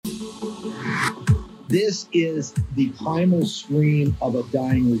This is the primal scream of a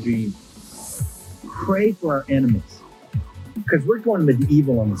dying regime. Pray for our enemies, because we're going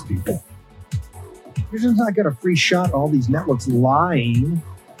medieval on these people. You're just not going to free shot all these networks lying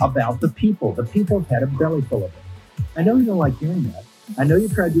about the people. The people have had a belly full of it. I know you don't like hearing that. I know you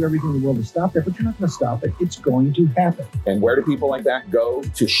try to do everything in the world to stop that, but you're not going to stop it. It's going to happen. And where do people like that go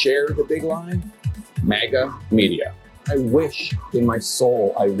to share the big lie? MAGA media. I wish in my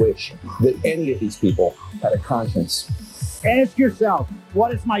soul, that any of these people had a conscience. Ask yourself,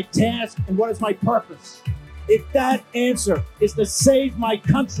 what is my task and what is my purpose? If that answer is to save my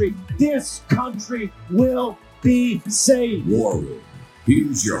country, this country will be saved. War Room.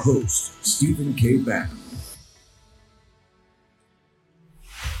 Here's your host, Stephen K. Bannon.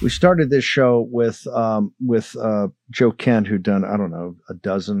 We started this show with Joe Kent, who'd done, I don't know, a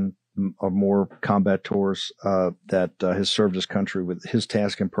dozen or more combat tours that has served his country. With his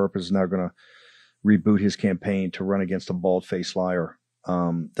task and purpose is now going to reboot his campaign to run against a bald-faced liar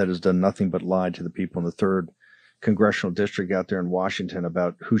that has done nothing but lie to the people in the 3rd Congressional District out there in Washington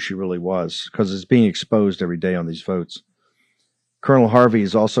about who she really was, because it's being exposed every day on these votes. Colonel Harvey,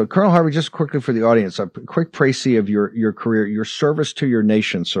 just quickly for the audience, a quick précis of your career, your service to your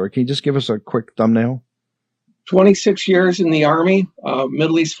nation, sir. Can you just give us a quick thumbnail? 26 years in the Army,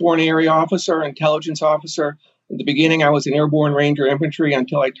 Middle East Foreign Area Officer, intelligence officer. At the beginning, I was an airborne Ranger infantry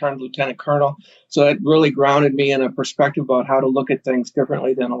until I turned lieutenant colonel. So it really grounded me in a perspective about how to look at things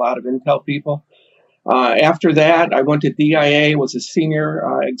differently than a lot of intel people. After that, I went to DIA, was a senior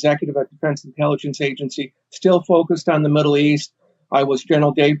executive at Defense Intelligence Agency, still focused on the Middle East. I was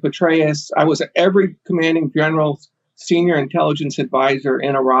General Dave Petraeus. I was every commanding general's senior intelligence advisor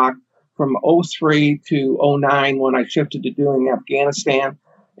in Iraq from 2003 to 2009 when I shifted to doing Afghanistan,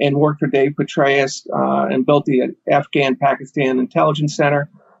 and worked for Dave Petraeus and built the Afghan-Pakistan Intelligence Center.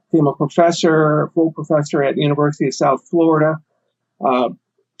 Became a full professor at the University of South Florida.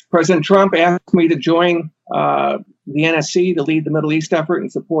 President Trump asked me to join the NSC to lead the Middle East effort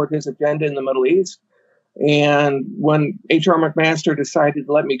and support his agenda in the Middle East. And when H.R. McMaster decided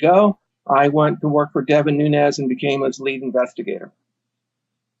to let me go, I went to work for Devin Nunes and became his lead investigator.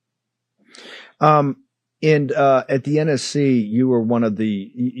 And at the NSC, you were one of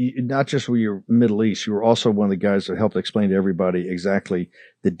not just were you Middle East, you were also one of the guys that helped explain to everybody exactly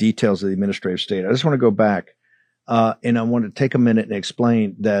the details of the administrative state. I just want to go back, and I want to take a minute and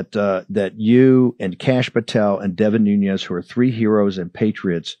explain that you and Kash Patel and Devin Nunes, who are 3 heroes and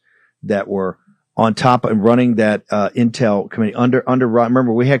patriots that were on top and running that intel committee under Ryan.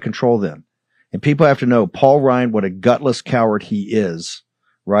 Remember, we had control then, and people have to know Paul Ryan, what a gutless coward he is.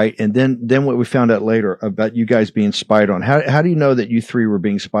 Right. And then what we found out later about you guys being spied on. How do you know that you 3 were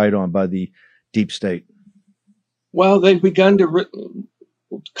being spied on by the deep state? Well, they've begun to,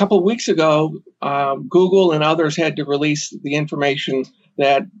 a couple of weeks ago, Google and others had to release the information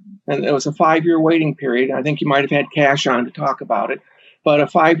and it was a 5-year waiting period. I think you might have had Kash on to talk about it, but a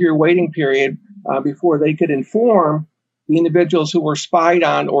 5-year waiting period before they could inform the individuals who were spied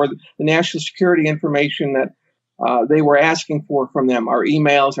on or the national security information that they were asking for from them, our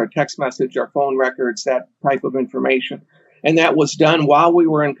emails, our text message, our phone records, that type of information. And that was done while we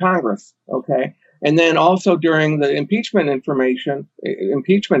were in Congress, okay? And then also during the impeachment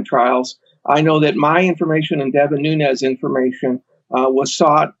trials, I know that my information and Devin Nunes' information was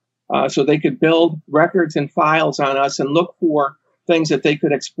sought so they could build records and files on us and look for things that they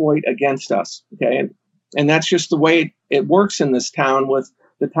could exploit against us, okay? And that's just the way it works in this town with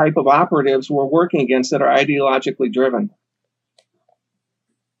the type of operatives we're working against that are ideologically driven.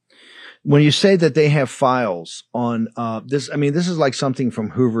 When you say that they have files on this, I mean, this is like something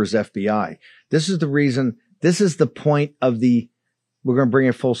from Hoover's FBI. This is the reason, this is the point of we're going to bring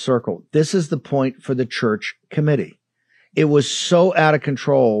it full circle. This is the point for the church committee. It was so out of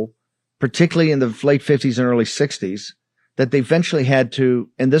control, particularly in the late 50s and early 60s, that they eventually had to,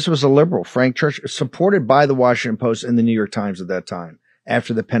 and this was a liberal, Frank Church, supported by the Washington Post and the New York Times at that time,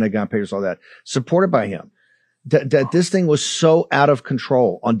 after the Pentagon Papers, all that, supported by him, that this thing was so out of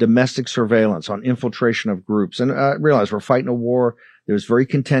control on domestic surveillance, on infiltration of groups. And I realize we're fighting a war. It was very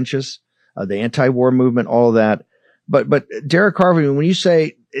contentious, the anti-war movement, all of that. But Derek Harvey, when you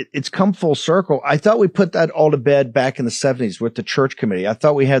say it's come full circle, I thought we put that all to bed back in the 70s with the church committee. I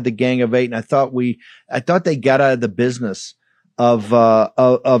thought we had the Gang of 8, and I thought they got out of the business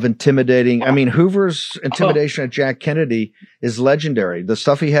of intimidating. I mean, Hoover's intimidation of Jack Kennedy is legendary. The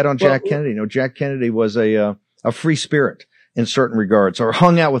stuff he had on Jack Kennedy. Jack Kennedy was a free spirit in certain regards, or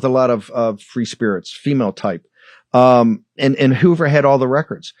hung out with a lot of free spirits, female type. And Hoover had all the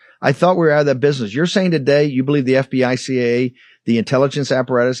records. I thought we were out of that business. You're saying today you believe the FBI, CIA, the intelligence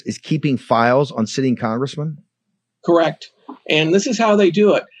apparatus is keeping files on sitting congressmen? Correct. And this is how they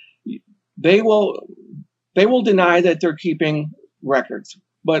do it. They will deny that they're keeping records,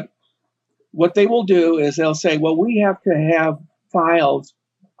 but what they will do is they'll say, well, we have to have files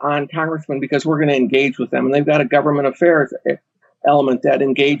on congressmen because we're going to engage with them. And they've got a government affairs element that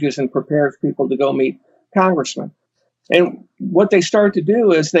engages and prepares people to go meet congressmen. And what they start to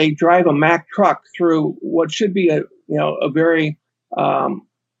do is they drive a Mack truck through what should be a very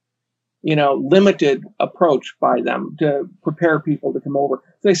limited approach by them to prepare people to come over.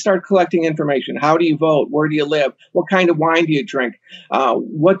 So they start collecting information. How do you vote? Where do you live? What kind of wine do you drink?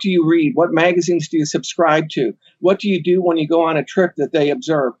 What do you read? What magazines do you subscribe to? What do you do when you go on a trip that they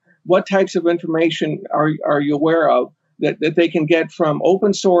observe? What types of information are you aware of that they can get from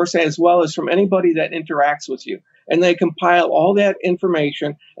open source as well as from anybody that interacts with you? And they compile all that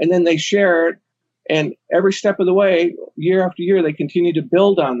information and then they share it. And every step of the way, year after year, they continue to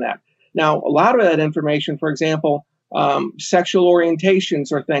build on that. Now, a lot of that information, for example, sexual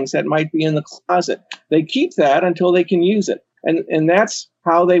orientations or things that might be in the closet, they keep that until they can use it. And that's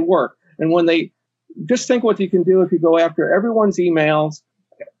how they work. And when they just think what you can do if you go after everyone's emails,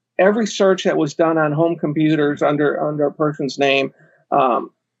 every search that was done on home computers under a person's name, and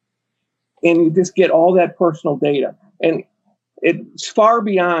you just get all that personal data. And it's far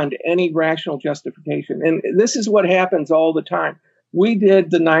beyond any rational justification. And this is what happens all the time. We did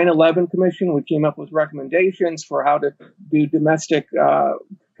the 9/11 Commission. We came up with recommendations for how to do domestic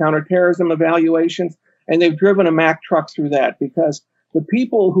counterterrorism evaluations. And they've driven a Mack truck through that because the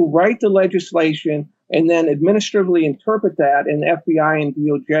people who write the legislation and then administratively interpret that in the FBI and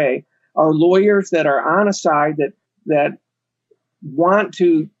DOJ are lawyers that are on a side that want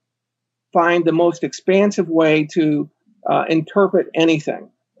to find the most expansive way to interpret anything.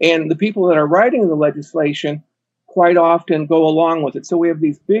 And the people that are writing the legislation quite often go along with it. So we have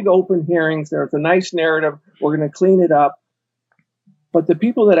these big open hearings. There's a nice narrative. We're going to clean it up. But the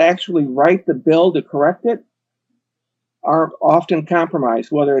people that actually write the bill to correct it are often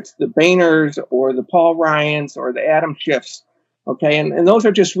compromised, whether it's the Boehners or the Paul Ryans or the Adam Schiffs. Okay, and those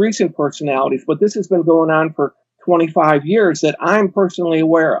are just recent personalities, but this has been going on for 25 years that I'm personally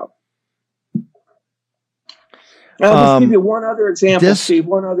aware of. Now, I'll just give you one other example, Steve,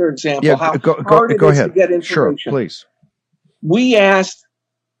 one other example. Yeah, how go hard it is ahead. to get information. Sure, please. We asked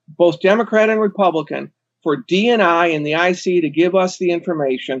both Democrat and Republican for DNI and the IC to give us the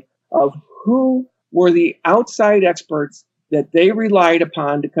information of who were the outside experts that they relied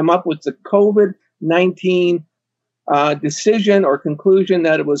upon to come up with the COVID-19 decision or conclusion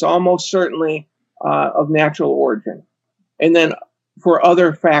that it was almost certainly of natural origin. And then for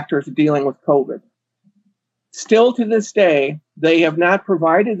other factors dealing with COVID. Still to this day, they have not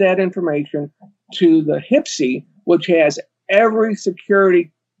provided that information to the HPSCI, which has every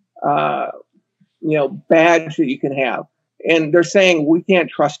security badge that you can have. And they're saying, we can't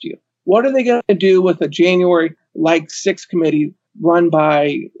trust you. What are they going to do with the January 6th committee run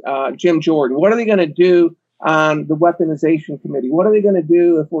by Jim Jordan? What are they going to do on the weaponization committee? What are they going to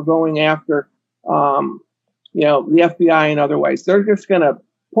do if we're going after, the FBI in other ways? They're just going to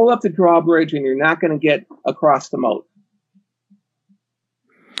pull up the drawbridge and you're not going to get across the moat.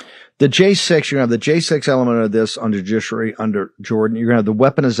 The J6, you're going to have the J6 element of this under judiciary, under Jordan. You're going to have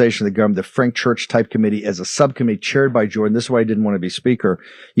the weaponization of the government, the Frank Church type committee as a subcommittee chaired by Jordan. This is why he didn't want to be speaker.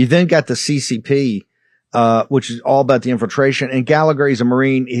 You then got the CCP, which is all about the infiltration. And Gallagher, he's a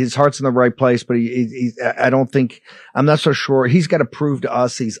Marine. His heart's in the right place, but I'm not so sure. He's got to prove to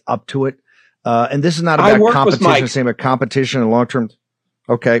us he's up to it. And this is not about competition, it's about competition and long-term.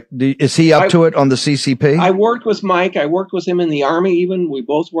 Okay. Is he up to it on the CCP? I worked with Mike. I worked with him in the Army even. We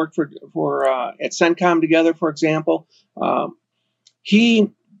both worked for at CENTCOM together, for example.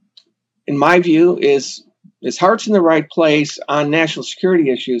 He, in my view, his heart's in the right place on national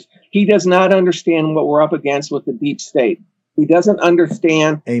security issues. He does not understand what we're up against with the deep state. He doesn't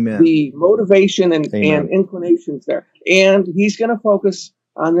understand the motivation and inclinations there. And he's going to focus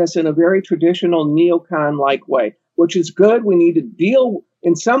on this in a very traditional neocon-like way, which is good. We need to deal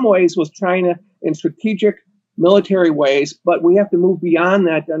in some ways with China in strategic military ways, but we have to move beyond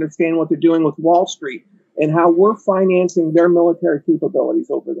that to understand what they're doing with Wall Street and how we're financing their military capabilities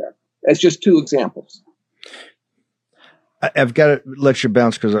over there. That's just two examples. I've got to let you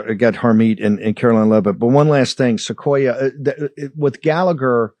bounce because I got Harmeet and Caroline Levitt. But one last thing, Sequoia, with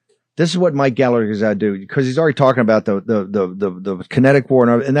Gallagher, this is what Mike Gallagher's got to do because he's already talking about the kinetic war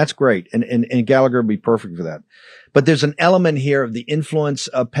and that's great. And Gallagher would be perfect for that. But there's an element here of the influence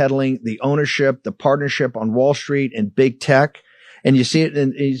of peddling, the ownership, the partnership on Wall Street and big tech. And you see it,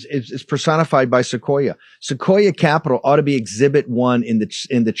 and it's personified by Sequoia. Sequoia Capital ought to be Exhibit 1 in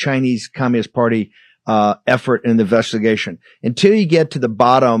the Chinese Communist Party effort and investigation. Until you get to the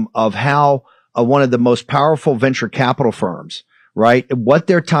bottom of how one of the most powerful venture capital firms, right, what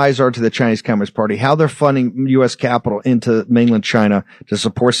their ties are to the Chinese Communist Party, how they're funding U.S. capital into mainland China to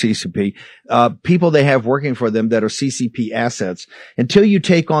support CCP, people they have working for them that are CCP assets. Until you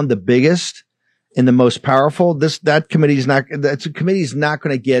take on the biggest and the most powerful, that committee's not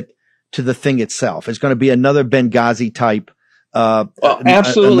going to get to the thing itself. It's going to be another Benghazi type,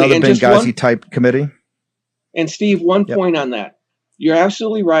 absolutely, another Benghazi type committee. And Steve, one point on that. You're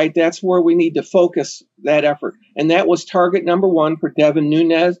absolutely right. That's where we need to focus that effort. And that was target number 1 for Devin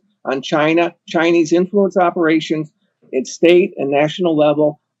Nunes on Chinese influence operations at state and national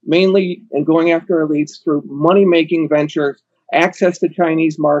level, mainly in going after elites through money-making ventures, access to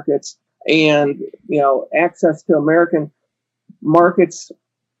Chinese markets, and access to American markets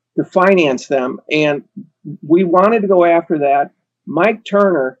to finance them. And we wanted to go after that. Mike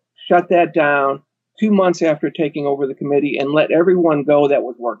Turner shut that down 2 months after taking over the committee and let everyone go that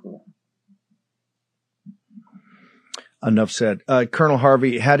was working. Enough said. Colonel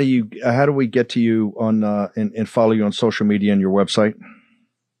Harvey, how do we get to you on and follow you on social media and your website?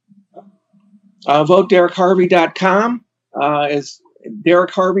 VoteDerekHarvey.com is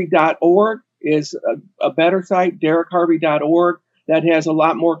DerekHarvey.org is a better site. DerekHarvey.org that has a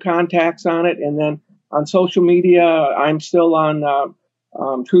lot more contacts on it. And then on social media, I'm still on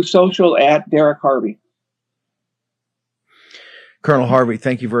Truth Social at Derek Harvey. Colonel Harvey,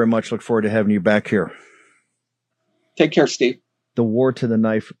 thank you very much. Look forward to having you back here. Take care, Steve. The war to the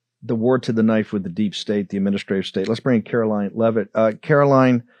knife with the deep state, the administrative state. Let's bring in Karoline Leavitt.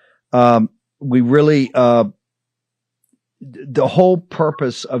 Karoline, we really, the whole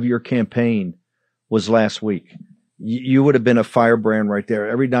purpose of your campaign was last week. You would have been a firebrand right there.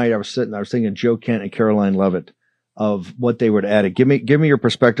 Every night I was thinking Joe Kent and Karoline Leavitt of what they would add. Give me your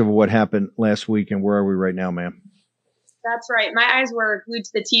perspective of what happened last week and where are we right now, ma'am? That's right. My eyes were glued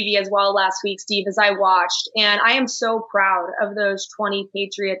to the TV as well last week, Steve, as I watched. And I am so proud of those 20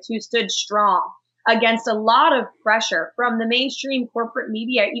 patriots who stood strong against a lot of pressure from the mainstream corporate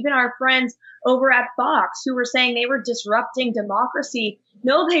media, even our friends over at Fox who were saying they were disrupting democracy.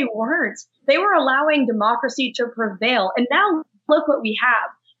 No, they weren't. They were allowing democracy to prevail. And now look what we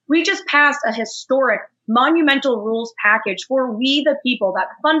have. We just passed a historic, monumental rules package for we the people that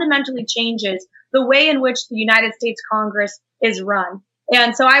fundamentally changes the way in which the United States Congress is run.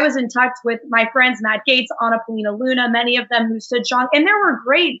 And so I was in touch with my friends, Matt Gaetz, Anna Paulina Luna, many of them who stood strong. And there were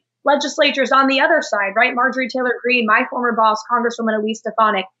great legislators on the other side, right? Marjorie Taylor Greene, my former boss, Congresswoman Elise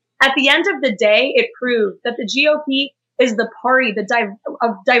Stefanik. At the end of the day, it proved that the GOP is the party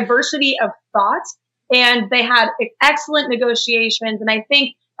of diversity of thought. And they had excellent negotiations. And I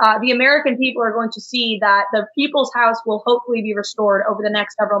think the American people are going to see that the People's House will hopefully be restored over the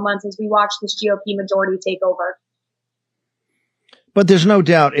next several months as we watch this GOP majority take over. But there's no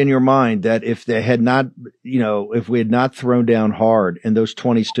doubt in your mind that if they had not, if we had not thrown down hard and those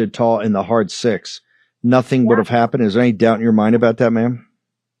 20 stood tall in the hard 6, nothing would have happened. Is there any doubt in your mind about that, ma'am?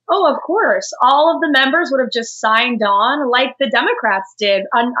 Oh, of course. All of the members would have just signed on like the Democrats did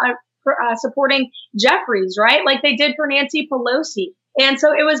on supporting Jeffries, right? Like they did for Nancy Pelosi. And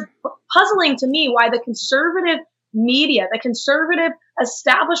so it was puzzling to me why the conservative media, the conservative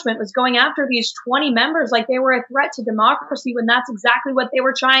establishment was going after these 20 members like they were a threat to democracy when that's exactly what they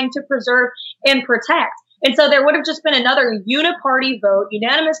were trying to preserve and protect. And so there would have just been another uniparty vote,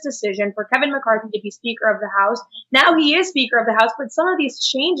 unanimous decision for Kevin McCarthy to be Speaker of the House. Now he is Speaker of the House, but some of these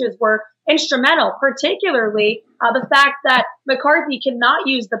changes were instrumental, particularly the fact that McCarthy cannot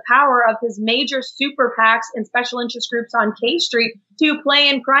use the power of his major super PACs and special interest groups on K Street to play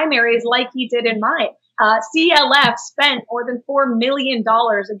in primaries like he did in mine. CLF spent more than $4 million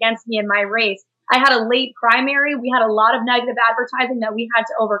against me in my race. I had a late primary. We had a lot of negative advertising that we had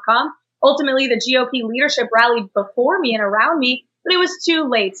to overcome. Ultimately, the GOP leadership rallied before me and around me, but it was too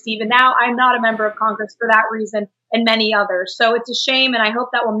late, Steve. And now I'm not a member of Congress for that reason and many others. So it's a shame, and I hope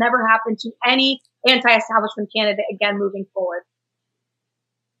that will never happen to any anti-establishment candidate again moving forward.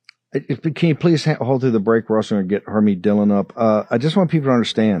 Can you please hold through the break? We're also going to get Hermie Dillon up. I just want people to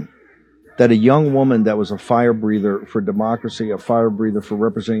understand that a young woman that was a fire breather for democracy, a fire breather for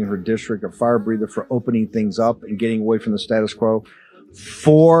representing her district, a fire breather for opening things up and getting away from the status quo,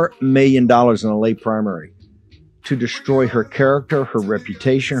 $4 million in a late primary to destroy her character, her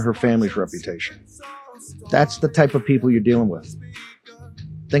reputation, her family's reputation. That's the type of people you're dealing with.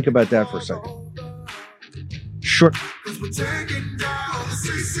 Think about that for a second. Sure.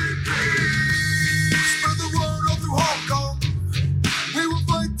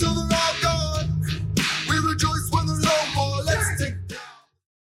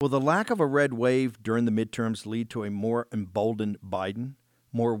 Will the lack of a red wave during the midterms lead to a more emboldened Biden,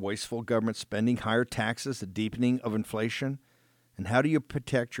 more wasteful government spending, higher taxes, a deepening of inflation? And how do you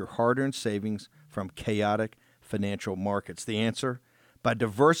protect your hard-earned savings from chaotic financial markets? The answer? By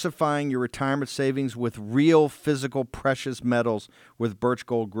diversifying your retirement savings with real physical precious metals with Birch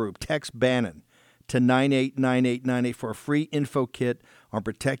Gold Group. Text Bannon to 989898 for a free info kit on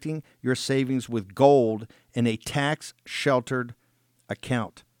protecting your savings with gold in a tax-sheltered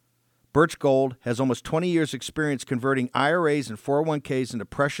account. Birch Gold has almost 20 years' experience converting IRAs and 401ks into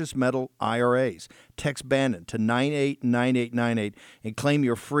precious metal IRAs. Text Bannon to 989898 and claim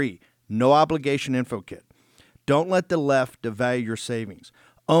your free, no-obligation info kit. Don't let the left devalue your savings.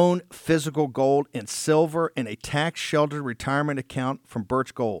 Own physical gold and silver in a tax-sheltered retirement account from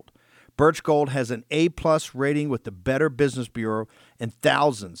Birch Gold. Birch Gold has an A-plus rating with the Better Business Bureau and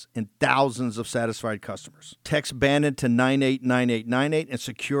thousands of satisfied customers. Text Bannon to 989898 and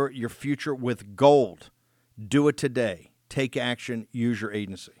secure your future with gold. Do it today. Take action. Use your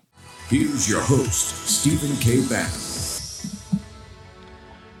agency. Here's your host, Stephen K. Bannon.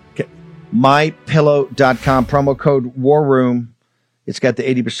 Okay. MyPillow.com, promo code War Room. It's got the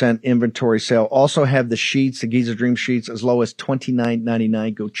 80% inventory sale. Also have the sheets, the Giza Dream sheets, as low as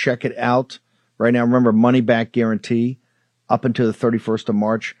 $29.99. Go check it out right now. Remember, money back guarantee up until the 31st of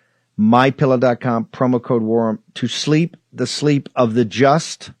March. MyPillow.com, promo code War Room. To sleep the sleep of the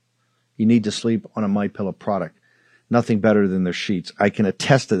just, you need to sleep on a MyPillow product. Nothing better than their sheets. I can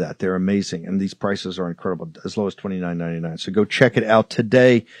attest to that. They're amazing, and these prices are incredible, as low as $29.99. So go check it out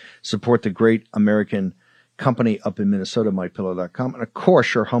today. Support the great American company up in Minnesota, MyPillow.com, and of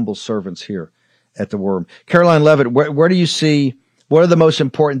course your humble servants here at the War Room. Caroline Leavitt, where do you see, what are the most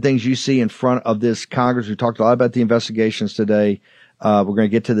important things you see in front of this Congress? We talked a lot about the investigations today. We're going to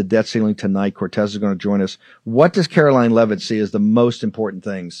get to the debt ceiling tonight. Cortez is going to join us. What does Caroline Leavitt see as the most important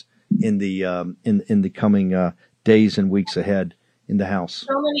things in the coming days and weeks ahead in the House?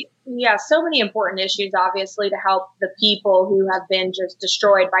 So many important issues, obviously, to help the people who have been just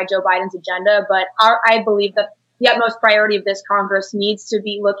destroyed by Joe Biden's agenda. But I believe that the utmost priority of this Congress needs to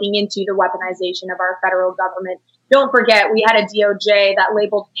be looking into the weaponization of our federal government. Don't forget, we had a DOJ that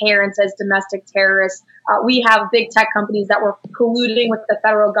labeled parents as domestic terrorists. We have big tech companies that were colluding with the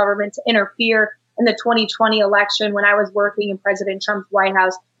federal government to interfere in the 2020 election when I was working in President Trump's White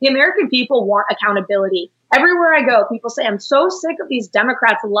House. The American people want accountability. Everywhere I go, people say, I'm so sick of these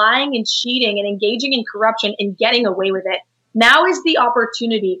Democrats lying and cheating and engaging in corruption and getting away with it. Now is the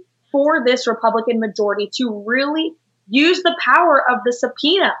opportunity for this Republican majority to really use the power of the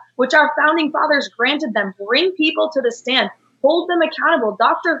subpoena, which our founding fathers granted them. Bring people to the stand, hold them accountable.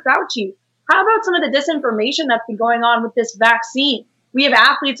 Dr. Fauci, how about some of the disinformation that's been going on with this vaccine? We have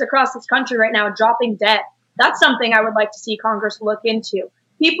athletes across this country right now dropping dead. That's something I would like to see Congress look into.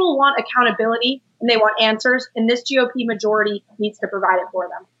 People want accountability and they want answers, and this GOP majority needs to provide it for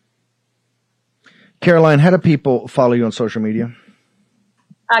them. Caroline, how do people follow you on social media?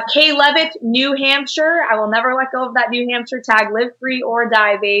 Kay Leavitt, New Hampshire. I will never let go of that New Hampshire tag. Live free or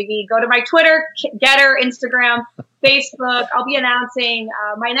die, baby. Go to my Twitter, Getter, Instagram, Facebook. I'll be announcing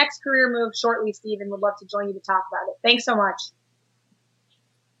my next career move shortly, Stephen. Would love to join you to talk about it. Thanks so much.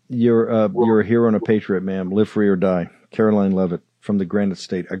 You're a hero and a patriot, ma'am. Live free or die. Caroline Leavitt from the Granite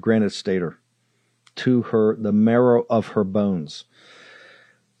State, a Granite Stater, to her, the marrow of her bones.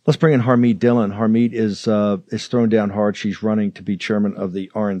 Let's bring in Harmeet Dillon. Harmeet is thrown down hard. She's running to be chairman of the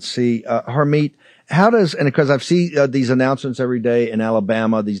RNC. Harmeet, and because I've seen these announcements every day in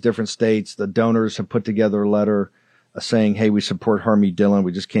Alabama, these different states, the donors have put together a letter saying, hey, we support Harmeet Dillon.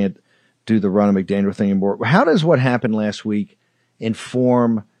 We just can't do the Ronna McDaniel thing anymore. How does what happened last week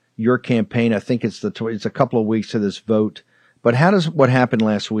inform your campaign? I think it's a couple of weeks to this vote, but how does what happened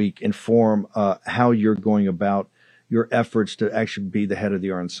last week inform how you're going about your efforts to actually be the head of the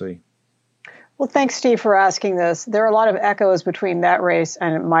RNC? Well, thanks, Steve, for asking this. There are a lot of echoes between that race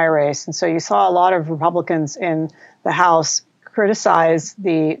and my race. And so you saw a lot of Republicans in the House criticize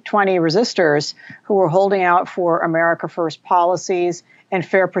the 20 resistors who were holding out for America First policies and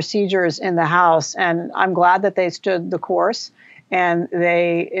fair procedures in the House. And I'm glad that they stood the course and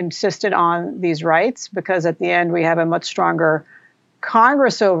they insisted on these rights, because at the end we have a much stronger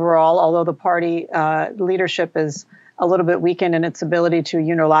Congress overall, although the party leadership is a little bit weakened in its ability to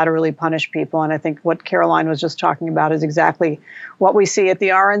unilaterally punish people. And I think what Caroline was just talking about is exactly what we see at the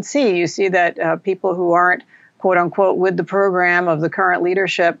RNC. You see that people who aren't, quote unquote, with the program of the current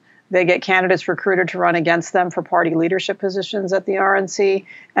leadership, they get candidates recruited to run against them for party leadership positions at the RNC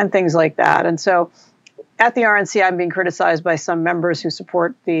and things like that. And so at the RNC, I'm being criticized by some members who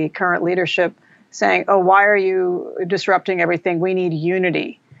support the current leadership, saying, oh, why are you disrupting everything? We need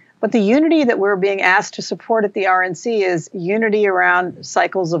unity. But the unity that we're being asked to support at the RNC is unity around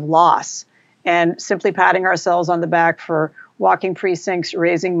cycles of loss and simply patting ourselves on the back for walking precincts,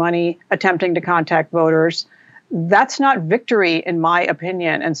 raising money, attempting to contact voters. That's not victory, in my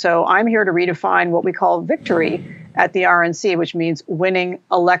opinion. And so I'm here to redefine what we call victory at the RNC, which means winning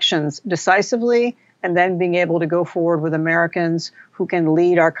elections decisively and then being able to go forward with Americans who can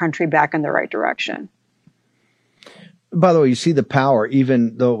lead our country back in the right direction. By the way, you see the power,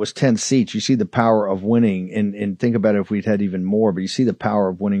 even though it was 10 seats, you see the power of winning. And think about it if we'd had even more, but you see the power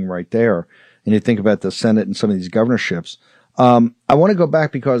of winning right there. And you think about the Senate and some of these governorships. I want to go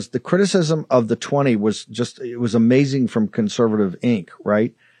back because the criticism of the 20 was it was amazing from Conservative Inc.,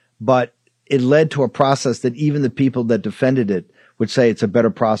 right? But it led to a process that even the people that defended it would say it's a better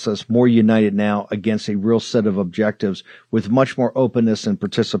process, more united now against a real set of objectives with much more openness and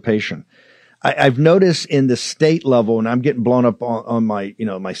participation. I've noticed in the state level, and I'm getting blown up on my,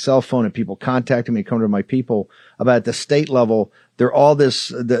 my cell phone and people contacting me, come to my people about the state level. They're all the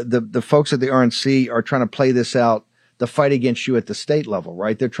folks at the RNC are trying to play this out, the fight against you at the state level,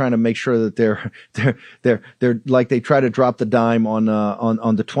 right? They're trying to make sure that they're like they try to drop the dime on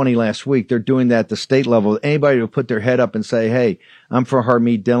the 20 last week. They're doing that at the state level. Anybody who put their head up and say, hey, I'm for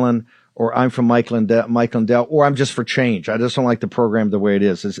Harmeet Dillon, or I'm from Mike Lindell, or I'm just for change. I just don't like the program the way it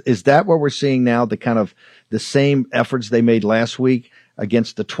is. Is that what we're seeing now? The kind of the same efforts they made last week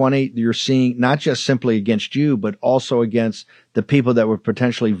against the 20, you're seeing not just simply against you, but also against the people that would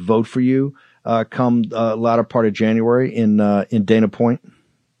potentially vote for you come latter part of January in Dana Point?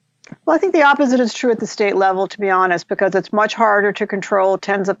 Well, I think the opposite is true at the state level, to be honest, because it's much harder to control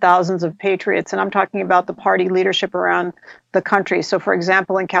tens of thousands of patriots. And I'm talking about the party leadership around the country. So, for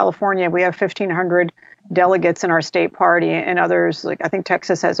example, in California, we have 1,500 delegates in our state party, and others, like I think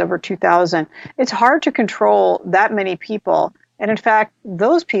Texas has over 2,000. It's hard to control that many people. And in fact,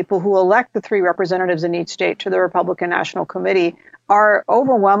 those people who elect the 3 representatives in each state to the Republican National Committee are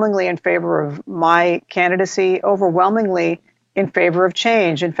overwhelmingly in favor of my candidacy, overwhelmingly in favor of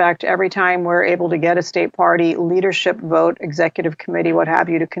change. In fact, every time we're able to get a state party leadership vote, executive committee, what have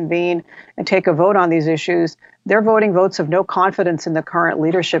you, to convene and take a vote on these issues, they're voting votes of no confidence in the current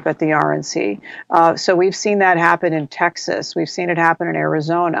leadership at the RNC. So we've seen that happen in Texas. We've seen it happen in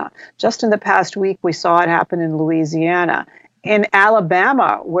Arizona. Just in the past week, we saw it happen in Louisiana. In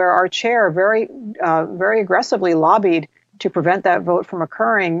Alabama, where our chair very aggressively lobbied to prevent that vote from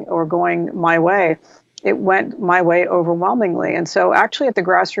occurring or going my way, it went my way overwhelmingly. And so actually at the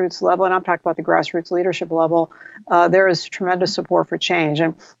grassroots level, and I'm talking about the grassroots leadership level, there is tremendous support for change.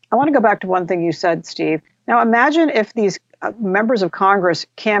 And I want to go back to one thing you said, Steve. Now imagine if these members of Congress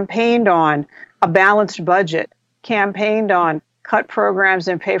campaigned on a balanced budget, campaigned on cut programs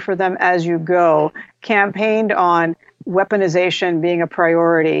and pay for them as you go, campaigned on weaponization being a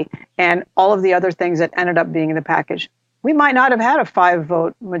priority, and all of the other things that ended up being in the package. We might not have had a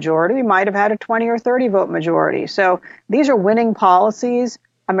 5-vote majority. We might have had a 20 or 30-vote majority. So these are winning policies.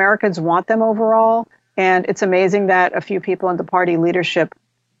 Americans want them overall. And it's amazing that a few people in the party leadership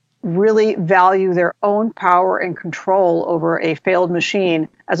really value their own power and control over a failed machine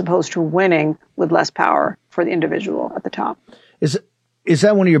as opposed to winning with less power for the individual at the top. Is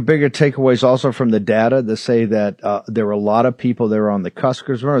that one of your bigger takeaways also from the data to say that there were a lot of people that were on the cusp?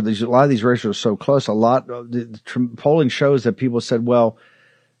 Because remember, a lot of these races are so close. A lot of the polling shows that people said, well,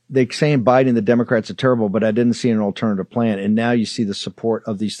 they're saying Biden, the Democrats are terrible, but I didn't see an alternative plan. And now you see the support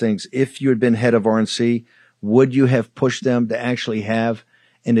of these things. If you had been head of RNC, would you have pushed them to actually have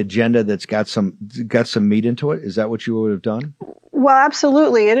an agenda that's got some meat into it? Is that what you would have done? Well,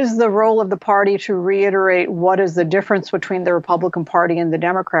 absolutely. It is the role of the party to reiterate what is the difference between the Republican Party and the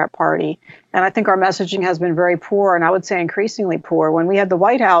Democrat Party. And I think our messaging has been very poor, and I would say increasingly poor. When we had the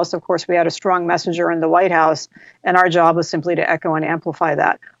White House, of course, we had a strong messenger in the White House, and our job was simply to echo and amplify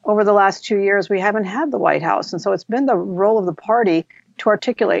that. Over the last 2 years, we haven't had the White House. And so it's been the role of the party to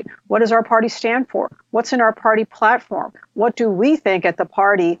articulate what does our party stand for? What's in our party platform? What do we think at the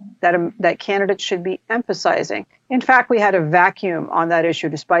party that candidates should be emphasizing? In fact, we had a vacuum on that issue,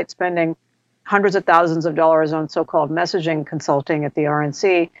 despite spending hundreds of thousands of dollars on so-called messaging consulting at the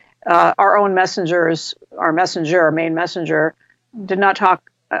RNC. Our own messengers, our main messenger, did not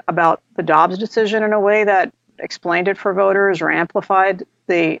talk about the Dobbs decision in a way that explained it for voters or amplified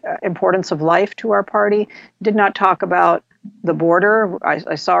the importance of life to our party, did not talk about the border.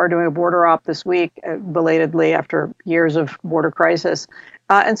 I saw her doing a border op this week, belatedly after years of border crisis.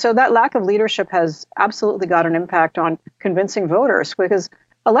 And so that lack of leadership has absolutely got an impact on convincing voters, because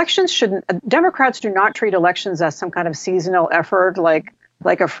Democrats do not treat elections as some kind of seasonal effort like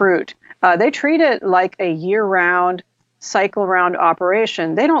a fruit. They treat it like a year-round cycle round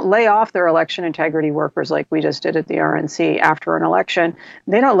operation. They don't lay off their election integrity workers like we just did at the RNC after an election.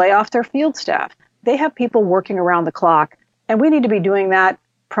 They don't lay off their field staff. They have people working around the clock. And we need to be doing that,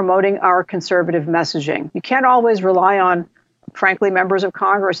 promoting our conservative messaging. You can't always rely on, frankly, members of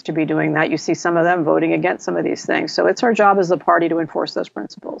Congress to be doing that. You see some of them voting against some of these things. So it's our job as the party to enforce those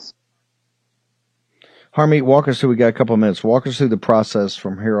principles. Harmeet, walk us through, we got a couple of minutes, walk us through the process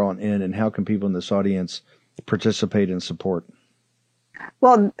from here on in, and how can people in this audience participate and support?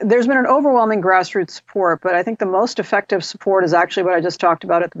 Well, there's been an overwhelming grassroots support, but I think the most effective support is actually what I just talked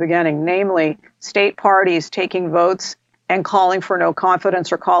about at the beginning, namely state parties taking votes and calling for no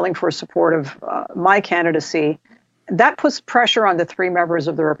confidence or calling for support of my candidacy. That puts pressure on the 3 members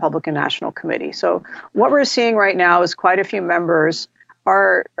of the Republican National Committee. So what we're seeing right now is quite a few members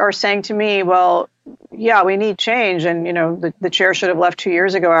are saying to me, well, yeah, we need change. And, you know, the chair should have left 2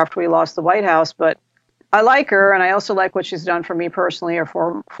 years ago after we lost the White House. But I like her, and I also like what she's done for me personally or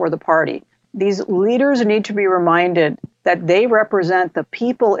for the party. These leaders need to be reminded that they represent the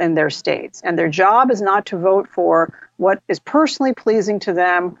people in their states, and their job is not to vote for what is personally pleasing to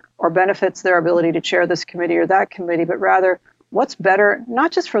them or benefits their ability to chair this committee or that committee, but rather what's better,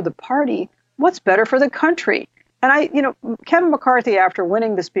 not just for the party, what's better for the country. And Kevin McCarthy, after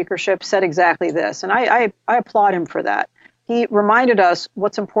winning the speakership, said exactly this, and I applaud him for that. He reminded us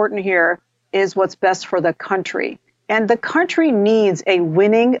what's important here is what's best for the country. And the country needs a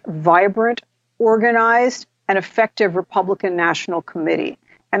winning, vibrant, organized, and effective Republican National Committee.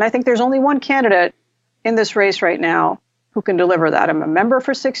 And I think there's only one candidate in this race right now who can deliver that. I'm a member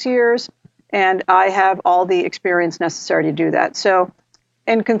for 6 years, and I have all the experience necessary to do that. So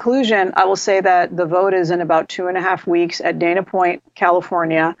in conclusion, I will say that the vote is in about 2.5 weeks at Dana Point,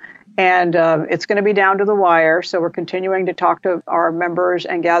 California. And it's going to be down to the wire. So we're continuing to talk to our members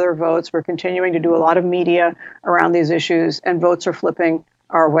and gather votes. We're continuing to do a lot of media around these issues, and votes are flipping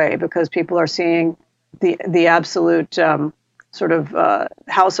our way because people are seeing the absolute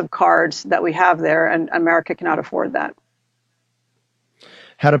house of cards that we have there, and America cannot afford that.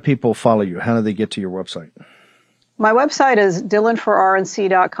 How do people follow you? How do they get to your website? My website is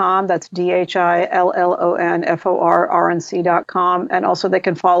DillonForRNC.com. That's DILLONFOR, And also they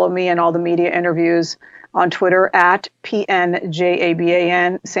can follow me in all the media interviews on Twitter at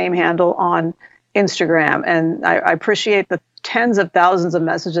PNJABAN, same handle on Instagram. And I appreciate the tens of thousands of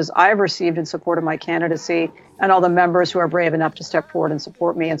messages I've received in support of my candidacy and all the members who are brave enough to step forward and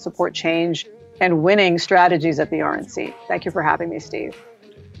support me and support change and winning strategies at the RNC. Thank you for having me, Steve.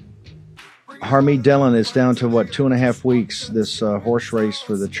 Harmeet Dillon is down to 2.5 weeks, this horse race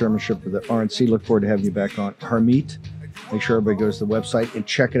for the chairmanship of the RNC. Look forward to having you back on. Harmeet, make sure everybody goes to the website and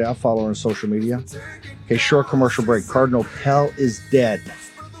check it out. Follow her on social media. Okay, short commercial break. Cardinal Pell is dead.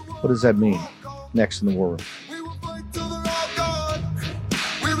 What does that mean? Next in the War Room.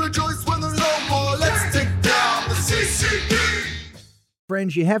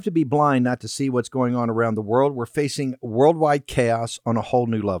 Friends, you have to be blind not to see what's going on around the world. We're facing worldwide chaos on a whole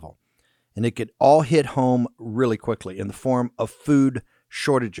new level. And it could all hit home really quickly in the form of food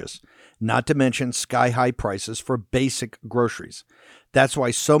shortages, not to mention sky-high prices for basic groceries. That's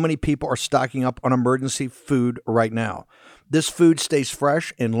why so many people are stocking up on emergency food right now. This food stays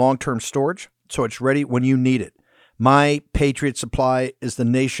fresh in long-term storage, so it's ready when you need it. My Patriot Supply is the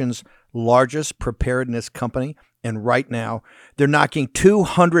nation's largest preparedness company, and right now they're knocking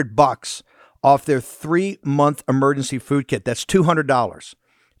 $200 off their 3-month emergency food kit. That's $200.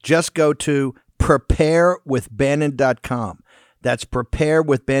 Just go to preparewithbannon.com. That's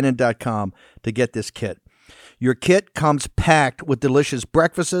preparewithbannon.com to get this kit. Your kit comes packed with delicious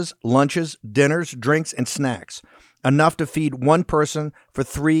breakfasts, lunches, dinners, drinks, and snacks. Enough to feed one person for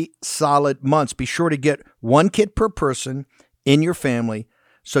 3 solid months. Be sure to get 1 kit per person in your family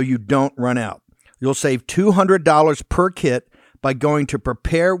so you don't run out. You'll save $200 per kit by going to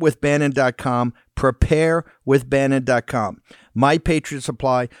preparewithbannon.com, preparewithbannon.com. My Patriot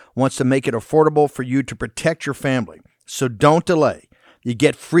Supply wants to make it affordable for you to protect your family. So don't delay. You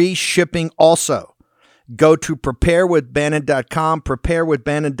get free shipping also. Go to preparewithbannon.com,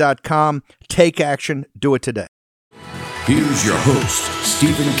 preparewithbannon.com. Take action. Do it today. Here's your host,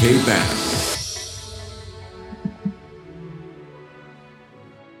 Stephen K. Bannon.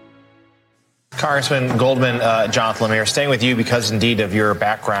 Congressman Goldman, Jonathan Lemire, staying with you because indeed of your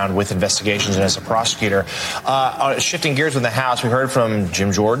background with investigations and as a prosecutor. Shifting gears with the House, we heard from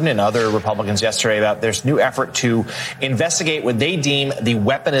Jim Jordan and other Republicans yesterday about there's new effort to investigate what they deem the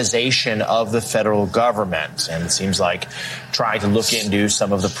weaponization of the federal government. And it seems like trying to look into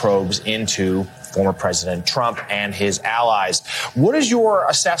some of the probes into former President Trump and his allies. What is your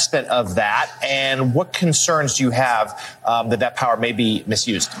assessment of that, and what concerns do you have that power may be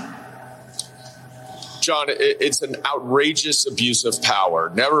misused? John, it's an outrageous abuse of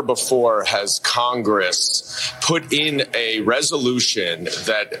power. Never before has Congress put in a resolution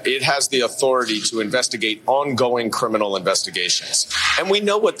that it has the authority to investigate ongoing criminal investigations. And we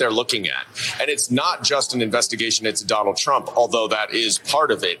know what they're looking at. And it's not just an investigation into Donald Trump, although that is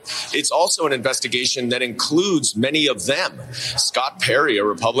part of it. It's also an investigation that includes many of them. Scott Perry, a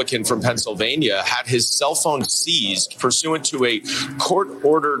Republican from Pennsylvania, had his cell phone seized pursuant to a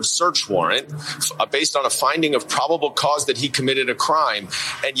court-ordered search warrant based on a finding of probable cause that he committed a crime,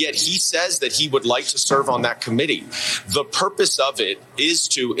 and yet he says that he would like to serve on that committee. The purpose of it is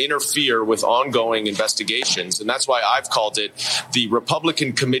to interfere with ongoing investigations, and that's why I've called it the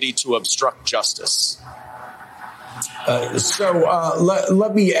Republican Committee to Obstruct Justice.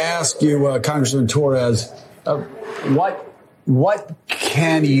 Let me ask you, Congressman Torres, what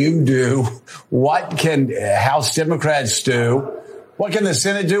can you do? What can House Democrats do? What can the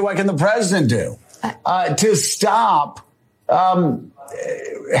Senate do? What can the president do to stop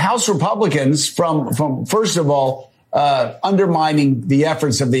House Republicans from first of all, undermining the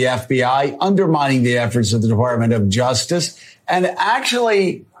efforts of the FBI, undermining the efforts of the Department of Justice, and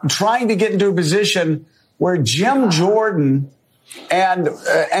actually trying to get into a position where Jim Jordan and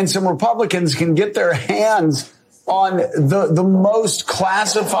some Republicans can get their hands on the most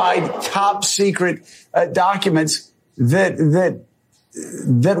classified, top secret documents that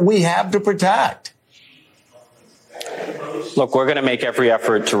we have to protect? Look, we're going to make every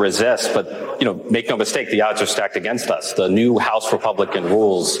effort to resist, but, make no mistake, the odds are stacked against us. The new House Republican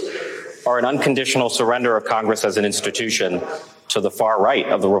rules are an unconditional surrender of Congress as an institution to the far right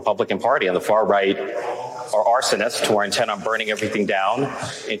of the Republican Party, and the far right are arsonists who are intent on burning everything down,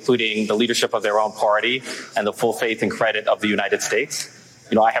 including the leadership of their own party and the full faith and credit of the United States.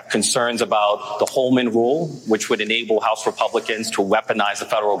 I have concerns about the Holman Rule, which would enable House Republicans to weaponize the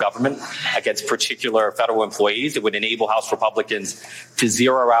federal government against particular federal employees. It would enable House Republicans to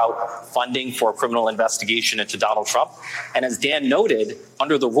zero out funding for a criminal investigation into Donald Trump. And as Dan noted,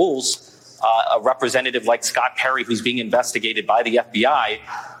 under the rules, a representative like Scott Perry, who's being investigated by the FBI,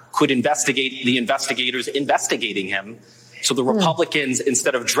 could investigate the investigators investigating him. So the Republicans,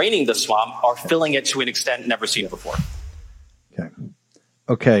 instead of draining the swamp, are filling it to an extent never seen before.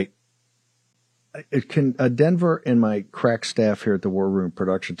 Okay. Can Denver and my crack staff here at the War Room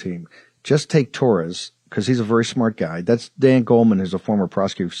production team just take Torres, because he's a very smart guy. That's Dan Goldman, who's a former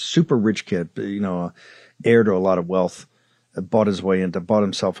prosecutor, super rich kid, heir to a lot of wealth, bought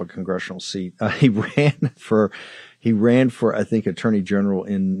himself a congressional seat. He ran for, I think, Attorney General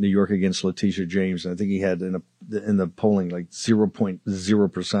in New York against Letitia James. And I think he had in the polling like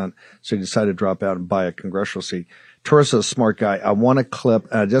 0.0%. So he decided to drop out and buy a congressional seat. Torres is a smart guy. I want a clip.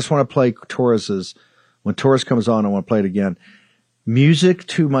 I just want to play Torres's. When Torres comes on, I want to play it again. Music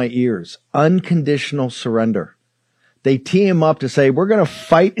to my ears. Unconditional surrender. They tee him up to say, we're going to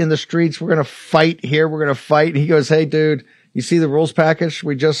fight in the streets. We're going to fight here. We're going to fight. And he goes, hey, dude, you see the rules package?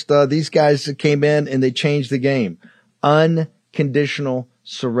 We just, these guys came in and they changed the game. Unconditional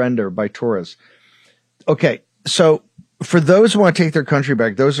surrender by Torres. Okay. So for those who want to take their country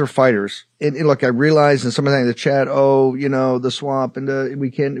back, those are fighters. And look, I realize, and somebody in the chat, the swamp and we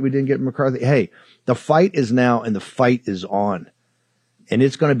didn't get McCarthy. Hey, the fight is now and the fight is on. And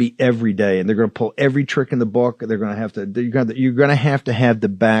it's going to be every day, and they're going to pull every trick in the book. They're going to have to, you're going to have the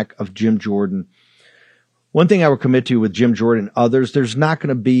back of Jim Jordan. One thing I will commit to with Jim Jordan and others, this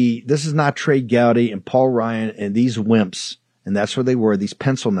is not Trey Gowdy and Paul Ryan and these wimps, and that's what they were, these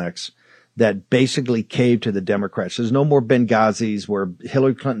pencil necks that basically caved to the Democrats. There's no more Benghazis where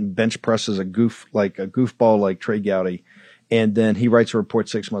Hillary Clinton bench presses a goofball like Trey Gowdy, and then he writes a report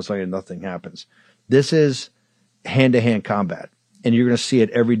 6 months later and nothing happens. This is hand-to-hand combat. And you're going to see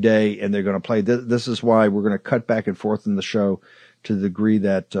it every day, and they're going to play. This is why we're going to cut back and forth in the show to the degree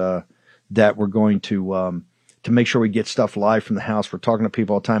that we're going to make sure we get stuff live from the House. We're talking to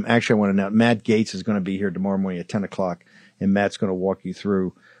people all the time. Actually, I want to announce Matt Gaetz is going to be here tomorrow morning at 10 o'clock, and Matt's going to walk you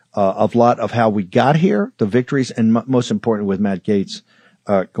through a lot of how we got here, the victories, and most important with Matt Gaetz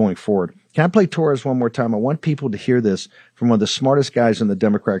going forward. Can I play Torres one more time? I want people to hear this from one of the smartest guys on the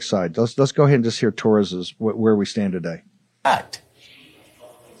Democratic side. Let's go ahead and just hear Torres's where we stand today.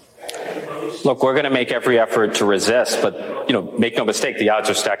 Look, we're going to make every effort to resist, but, make no mistake, the odds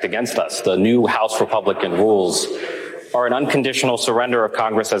are stacked against us. The new House Republican rules are an unconditional surrender of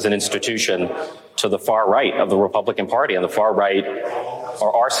Congress as an institution to the far right of the Republican Party, and the far right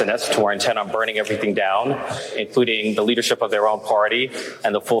are arsonists who are intent on burning everything down, including the leadership of their own party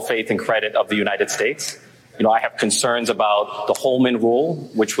and the full faith and credit of the United States. I have concerns about the Holman Rule,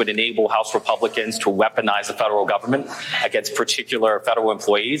 which would enable House Republicans to weaponize the federal government against particular federal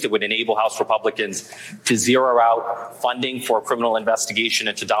employees. It would enable House Republicans to zero out funding for a criminal investigation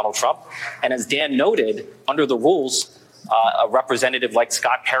into Donald Trump. And as Dan noted, under the rules, a representative like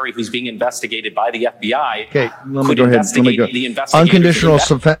Scott Perry, who's being investigated by the FBI, could investigate the investigation. Unconditional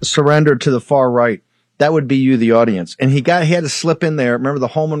surrender to the far right. That would be you, the audience. And he had to slip in there. Remember the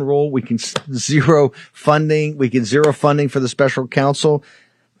Holman Rule? We can zero funding. We can zero funding for the special counsel.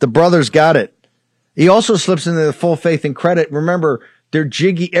 The brothers got it. He also slips into the full faith and credit. Remember, they're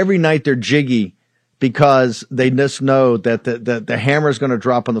jiggy. Every night they're jiggy because they just know that the hammer is going to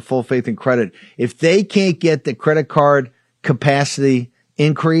drop on the full faith and credit. If they can't get the credit card capacity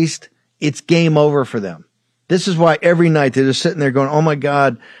increased, it's game over for them. This is why every night they're just sitting there going, oh my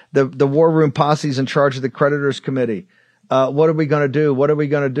God, the war room posse's in charge of the creditors committee. What are we going to do? What are we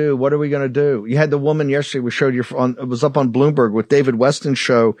going to do? What are we going to do? You had the woman yesterday we showed you it was up on Bloomberg with David Weston's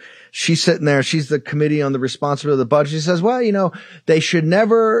show. She's sitting there. She's the committee on the responsibility of the budget. She says, well, they should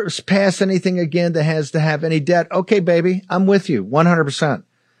never pass anything again that has to have any debt. Okay, baby, I'm with you 100%.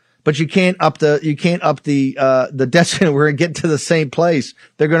 But you can't up the debt ceiling. We're going to get to the same place.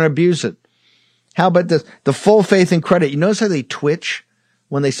 They're going to abuse it. How about this? The full faith and credit. You notice how they twitch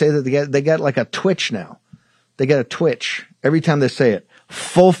when they say that they got like a twitch now. They get a twitch every time they say it.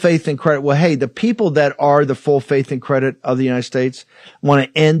 Full faith and credit. Well, hey, the people that are the full faith and credit of the United States want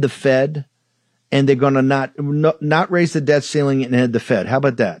to end the Fed, and they're going to not raise the debt ceiling and end the Fed. How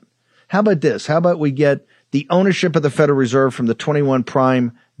about that? How about this? How about we get the ownership of the Federal Reserve from the 21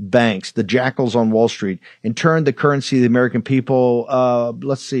 prime banks, the jackals on Wall Street, and turn the currency of the American people,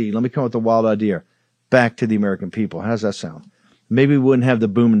 let's see, let me come up with a wild idea, back to the American people. How does that sound? Maybe we wouldn't have the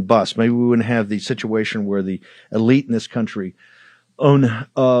boom and bust. Maybe we wouldn't have the situation where the elite in this country own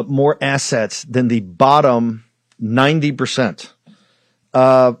more assets than the bottom 90%.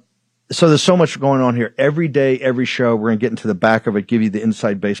 So there's so much going on here. Every day, every show, we're going to get into the back of it, give you the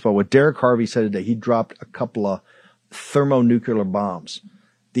inside baseball. What Derek Harvey said today, he dropped a couple of thermonuclear bombs.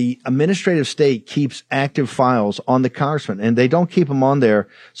 The administrative state keeps active files on the congressman, and they don't keep them on there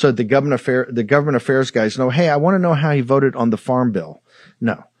so the government affairs guys know, hey, I want to know how he voted on the farm bill.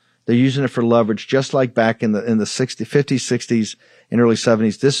 No, they're using it for leverage, just like back in the 50s, 60s, and early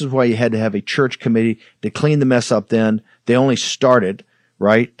 70s. This is why you had to have a church committee to clean the mess up then. They only started,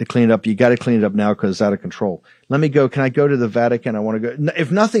 right, to clean it up. You got to clean it up now because it's out of control. Let me go. Can I go to the Vatican? I want to go.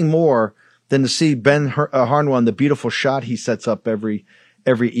 If nothing more than to see Ben Harnwell, the beautiful shot he sets up every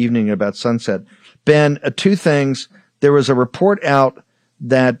evening about sunset. Ben, two things. There was a report out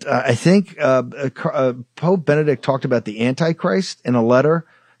that I think Pope Benedict talked about the Antichrist in a letter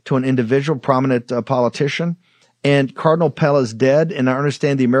to an individual prominent politician. And Cardinal Pell is dead. And I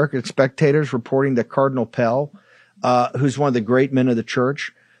understand the American Spectator's reporting that Cardinal Pell, who's one of the great men of the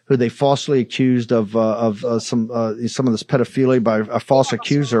church, who they falsely accused of some of this pedophilia by a false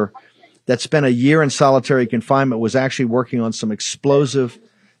accuser, that spent a year in solitary confinement, was actually working on some explosive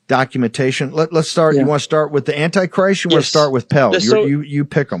documentation. Let's start. Yeah. You want to start with the Antichrist? You want to start with Pell? You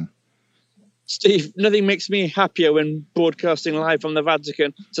pick them. Steve, nothing makes me happier when broadcasting live from the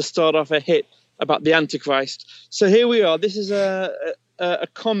Vatican to start off a hit about the Antichrist. So here we are. This is a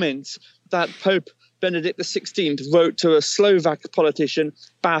comment that Pope Benedict XVI wrote to a Slovak politician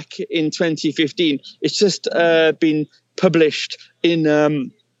back in 2015. It's just been published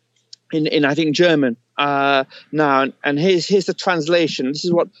in I think German now, and here's the translation. This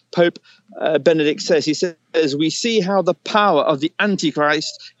is what Pope Benedict says. He says, we see how the power of the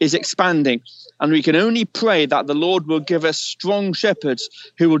Antichrist is expanding, and we can only pray that the Lord will give us strong shepherds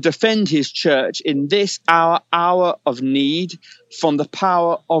who will defend his church in this our hour of need from the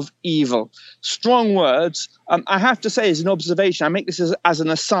power of evil. Strong words. I have to say, as an observation, I make this as an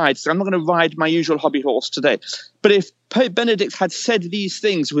aside, so I'm not going to ride my usual hobby horse today. But if Pope Benedict had said these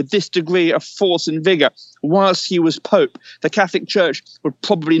things with this degree of force and vigor whilst he was Pope, the Catholic Church would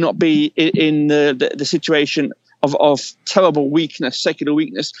probably not be in the situation of terrible weakness, secular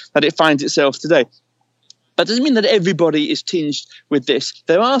weakness, that it finds itself today. That doesn't mean that everybody is tinged with this.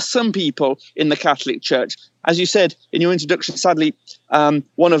 There are some people in the Catholic Church, as you said in your introduction, sadly,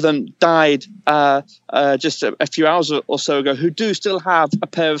 one of them died just a few hours or so ago, who do still have a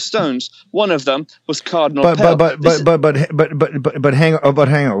pair of stones. One of them was Cardinal Pell. But hang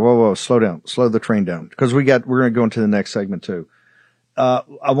on. Whoa, slow down. Slow the train down. Because we're going to go into the next segment too.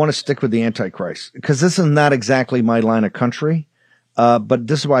 I want to stick with the Antichrist because this is not exactly my line of country. But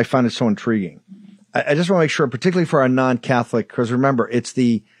this is why I find it so intriguing. I just want to make sure, particularly for our non-Catholic, because remember, it's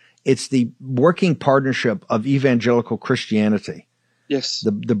the working partnership of evangelical Christianity. Yes.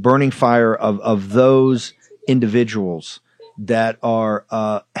 The burning fire of those individuals that are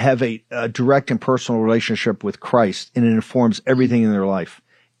have a direct and personal relationship with Christ, and it informs everything in their life.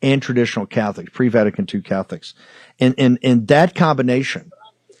 And traditional Catholics, pre-Vatican II Catholics, and that combination,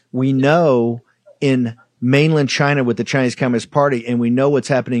 we know in mainland China with the Chinese Communist Party, and we know what's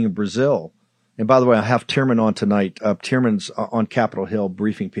happening in Brazil. And by the way, I'll have Tierman on tonight. Tierman's on Capitol Hill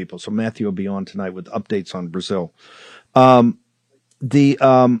briefing people. So Matthew will be on tonight with updates on Brazil. It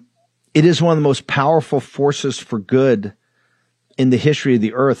is one of the most powerful forces for good in the history of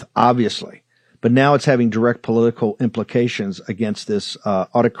the earth, obviously. But now it's having direct political implications against this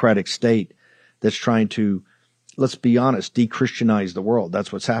autocratic state that's trying to, let's be honest, de-Christianize the world.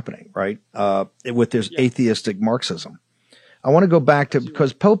 That's what's happening, right? With this atheistic Marxism. I want to go back to,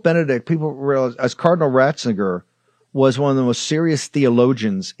 because Pope Benedict, people realize, as Cardinal Ratzinger was one of the most serious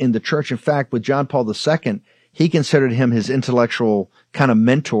theologians in the church. In fact, with John Paul II, he considered him his intellectual kind of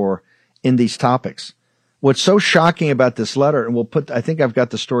mentor in these topics. What's so shocking about this letter, and I think I've got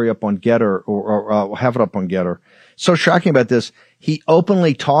the story up on Getter, or I'll have it up on Getter. So shocking about this, he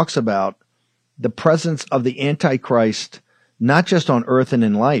openly talks about the presence of the Antichrist, not just on earth and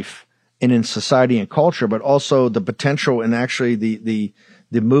in life, and in society and culture, but also the potential and actually the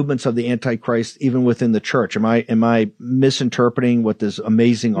movements of the Antichrist even within the church. Am I misinterpreting what this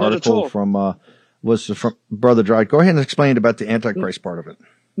amazing article was from Brother Dry? Go ahead and explain about the Antichrist part of it.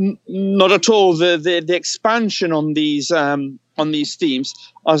 Not at all. The expansion on these themes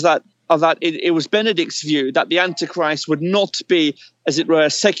is that it was Benedict's view that the Antichrist would not be, as it were, a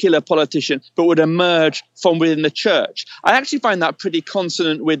secular politician, but would emerge from within the church. I actually find that pretty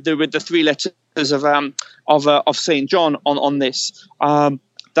consonant with the three letters of St. John on this.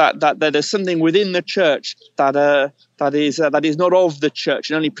 That there's something within the church that is not of the church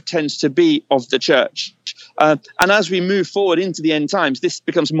and only pretends to be of the church. And as we move forward into the end times, this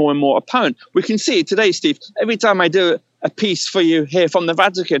becomes more and more apparent. We can see it today, Steve. Every time I do a piece for you here from the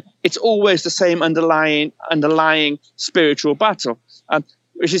Vatican, it's always the same underlying spiritual battle.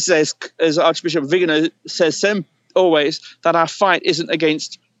 Which is, as Archbishop Vigano says always, that our fight isn't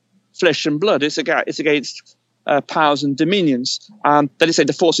against flesh and blood. It's against powers and dominions, that is,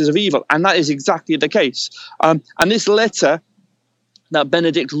 the forces of evil. And that is exactly the case. And this letter that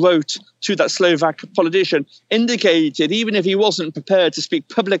Benedict wrote to that Slovak politician indicated, even if he wasn't prepared to speak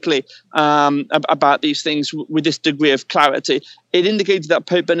publicly about these things with this degree of clarity, it indicated that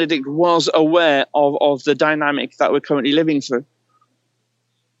Pope Benedict was aware of the dynamic that we're currently living through.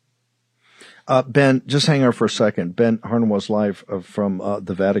 Ben, just hang on for a second. Ben Harnwell's live from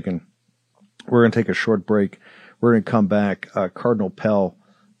the Vatican. We're going to take a short break. We're going to come back. Cardinal Pell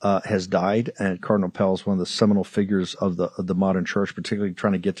has died, and Cardinal Pell is one of the seminal figures of the modern church, particularly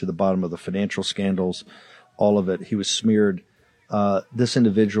trying to get to the bottom of the financial scandals, all of it. He was smeared. This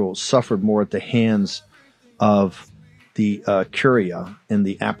individual suffered more at the hands of the curia and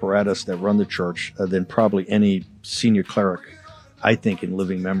the apparatus that run the church than probably any senior cleric, I think, in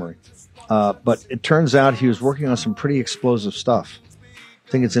living memory. But it turns out he was working on some pretty explosive stuff.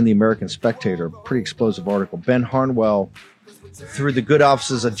 I think it's in the American Spectator, pretty explosive article. Ben Harnwell, through the good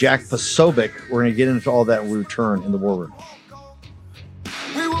offices of Jack Posobiec, we're going to get into all that when we return in the War Room.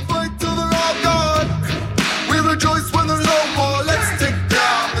 We will fight till they're all gone. We rejoice when there's no more. Let's take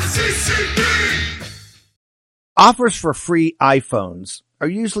down the CCP. Offers for free iPhones are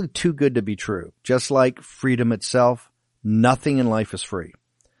usually too good to be true. Just like freedom itself, nothing in life is free.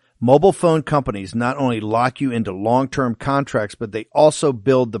 Mobile phone companies not only lock you into long-term contracts, but they also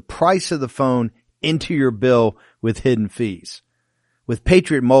build the price of the phone into your bill with hidden fees. With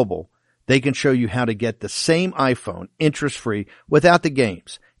Patriot Mobile, they can show you how to get the same iPhone interest-free without the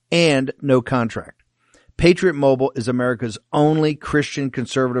games and no contract. Patriot Mobile is America's only Christian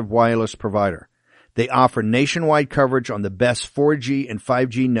conservative wireless provider. They offer nationwide coverage on the best 4G and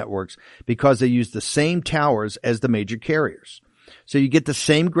 5G networks because they use the same towers as the major carriers. So you get the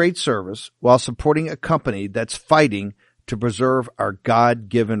same great service while supporting a company that's fighting to preserve our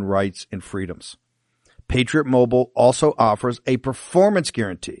God-given rights and freedoms. Patriot Mobile also offers a performance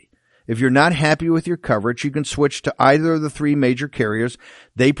guarantee. If you're not happy with your coverage, you can switch to either of the three major carriers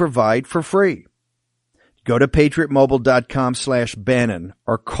they provide for free. Go to patriotmobile.com/Bannon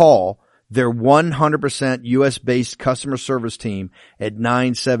or call their 100% U.S.-based customer service team at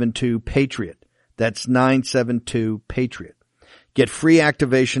 972-PATRIOT. That's 972-PATRIOT. Get free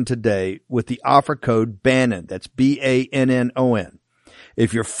activation today with the offer code Bannon. That's BANNON.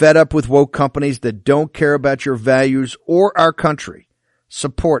 If you're fed up with woke companies that don't care about your values or our country,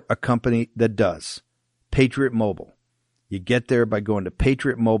 Support a company that does. Patriot Mobile. You get there by going to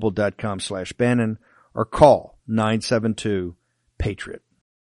patriotmobile.com/Bannon or call 972-PATRIOT.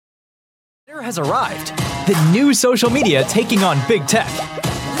 Getter has arrived. The new social media taking on big tech,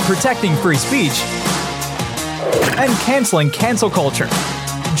 protecting free speech, and canceling cancel culture.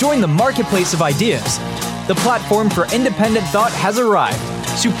 Join the marketplace of ideas. The platform for independent thought has arrived.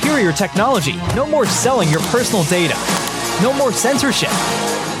 Superior technology. No more selling your personal data. No more censorship.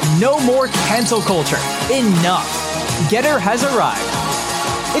 No more cancel culture. Enough. Getter has arrived.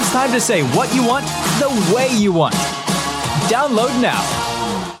 It's time to say what you want, the way you want. Download now.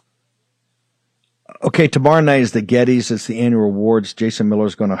 Okay, tomorrow night is the Gettys. It's the annual awards. Jason Miller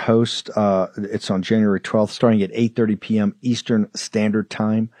is going to host. It's on January 12th, starting at 8:30 p.m. Eastern Standard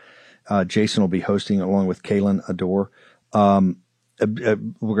Time. Jason will be hosting along with Kaylin Adore.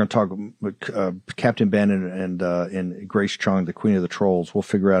 We're going to talk with Captain Bannon and Grace Chung, the Queen of the Trolls. We'll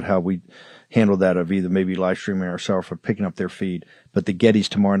figure out how we handle that of either maybe live streaming ourselves or picking up their feed. But the Gettys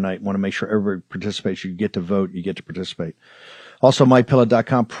tomorrow night, want to make sure everybody participates. You get to vote. You get to participate. Also,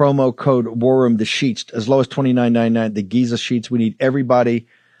 MyPillow.com, promo code WARROOM, the sheets, as low as $29.99. The Giza sheets. We need everybody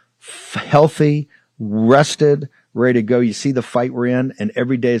healthy, rested, ready to go. You see the fight we're in, and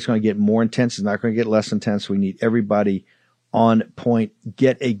every day it's going to get more intense. It's not going to get less intense. We need everybody on point.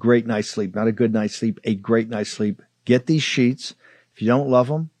 Get a great night's sleep. Not a good night's sleep, a great night's sleep. Get these sheets. If you don't love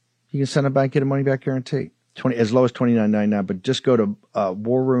them, you can send them back, get a money back guarantee. As low as $29.99. But just go to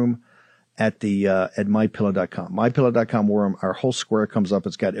War Room at MyPillow.com. MyPillow.com War Room. Our whole square comes up.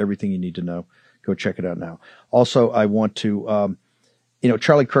 It's got everything you need to know. Go check it out now. Also, I want to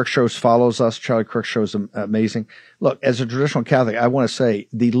Charlie Kirk Shows follows us. Charlie Kirk Shows amazing. Look, as a traditional Catholic, I want to say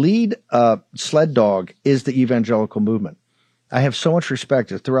the lead sled dog is the evangelical movement. I have so much respect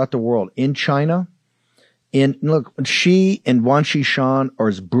throughout the world. In China, Xi and Wan Xishan are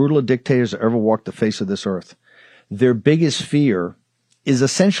as brutal a dictators that ever walked the face of this earth. Their biggest fear is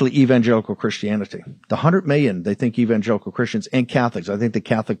essentially evangelical Christianity. The 100 million, they think evangelical Christians and Catholics. I think the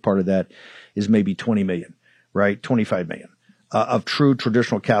Catholic part of that is maybe 20 million, right? 25 million. Of true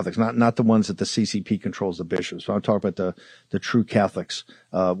traditional Catholics, not the ones that the CCP controls the bishops. So I'm talking about the true Catholics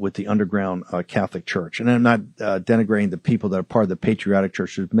with the underground Catholic Church. And I'm not denigrating the people that are part of the patriotic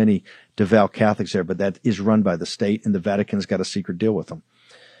church. There's many devout Catholics there, but that is run by the state, and the Vatican's got a secret deal with them.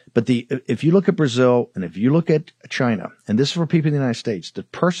 But if you look at Brazil and if you look at China, and this is for people in the United States, the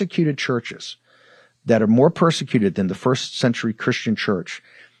persecuted churches that are more persecuted than the first century Christian church,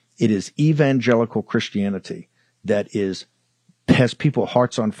 it is evangelical Christianity that has people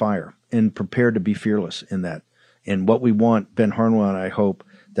hearts on fire and prepared to be fearless in that. And what we want, Ben Harnwell and I hope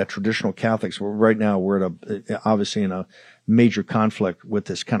that traditional Catholics, right now we're obviously in a major conflict with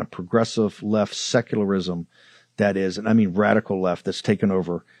this kind of progressive left secularism that is, and I mean radical left, that's taken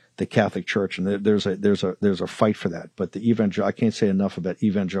over the Catholic Church, and there's a fight for that. But I can't say enough about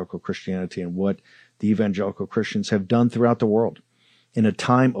evangelical Christianity and what the evangelical Christians have done throughout the world. In a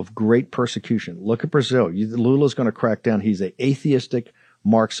time of great persecution. Look at Brazil. Lula's going to crack down. He's an atheistic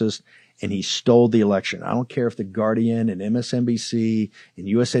Marxist, and he stole the election. I don't care if The Guardian and MSNBC and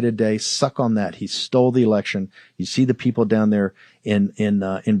USA Today suck on that. He stole the election. You see the people down there in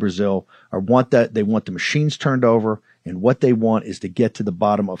Brazil want that. They want the machines turned over, and what they want is to get to the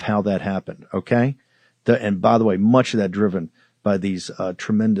bottom of how that happened. Okay? And by the way, much of that driven by these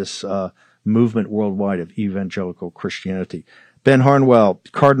tremendous movement worldwide of evangelical Christianity. Ben Harnwell,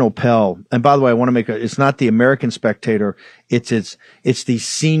 Cardinal Pell, and by the way, I want to it's not the American Spectator, it's the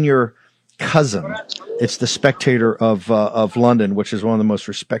senior cousin. It's the Spectator of London, which is one of the most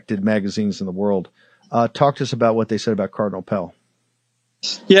respected magazines in the world. Talk to us about what they said about Cardinal Pell.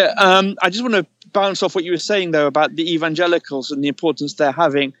 Yeah, I just want to bounce off what you were saying though about the evangelicals and the importance they're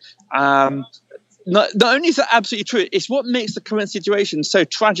having. Not only is that absolutely true, it's what makes the current situation so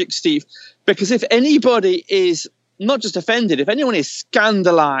tragic, Steve, because if anybody is not just offended, if anyone is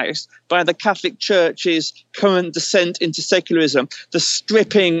scandalized by the Catholic Church's current descent into secularism, the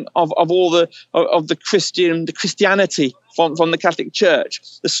stripping of all the Christianity from the Catholic Church,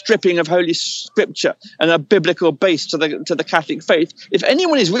 the stripping of Holy Scripture and a biblical base to the Catholic faith, if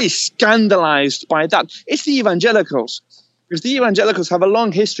anyone is really scandalized by that, it's the evangelicals. Because the evangelicals have a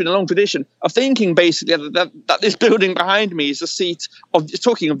long history and a long tradition of thinking basically that this building behind me is the seat of,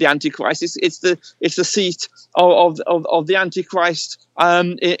 talking of the Antichrist, it's the seat of the Antichrist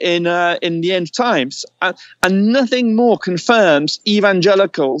in the end times. And nothing more confirms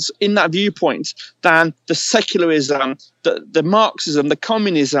evangelicals in that viewpoint than the secularism, the Marxism, the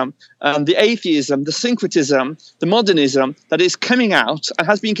communism, the atheism, the syncretism, the modernism that is coming out and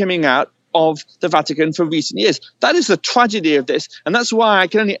has been coming out of the Vatican for recent years. That is the tragedy of this. And that's why I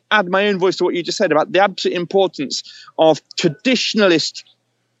can only add my own voice to what you just said about the absolute importance of traditionalist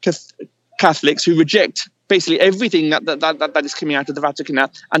Catholics who reject basically everything that is coming out of the Vatican now,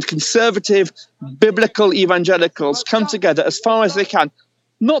 and conservative biblical evangelicals come together as far as they can,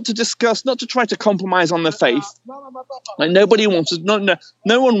 not to discuss, not to try to compromise on the faith. Like nobody wants it.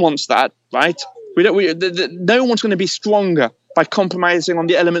 No one wants that, right? No one's going to be stronger by compromising on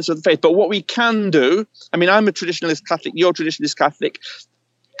the elements of the faith. But what we can do, I mean, I'm a traditionalist Catholic, you're a traditionalist Catholic,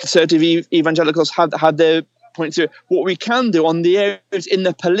 conservative evangelicals had their points here. What we can do on the areas in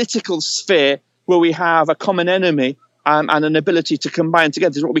the political sphere where we have a common enemy and an ability to combine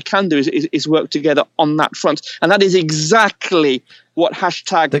together, what we can do is work together on that front. And that is exactly what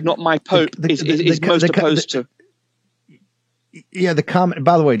hashtag not my Pope is most opposed to. Yeah, the comment,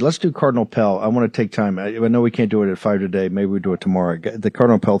 by the way, let's do Cardinal Pell. I want to take time. I know we can't do it at 5 today. Maybe we do it tomorrow. The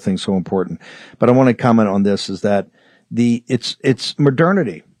Cardinal Pell thing is so important. But I want to comment on this is that it's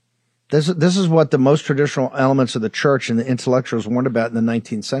modernity. This is what the most traditional elements of the church and the intellectuals warned about in the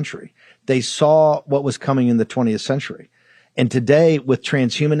 19th century. They saw what was coming in the 20th century. And today, with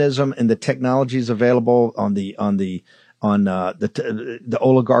transhumanism and the technologies available on the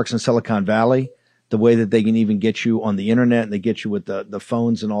oligarchs in Silicon Valley, the way that they can even get you on the internet and they get you with the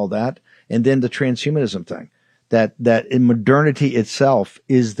phones and all that. And then the transhumanism thing, that in modernity itself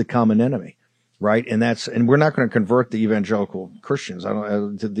is the common enemy, right? And we're not going to convert the evangelical Christians.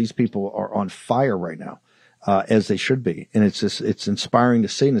 These people are on fire right now, as they should be. And it's inspiring to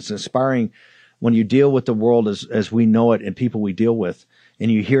see. And it's inspiring when you deal with the world as we know it and people we deal with,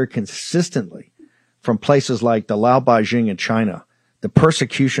 and you hear consistently from places like the Lao Beijing in China, the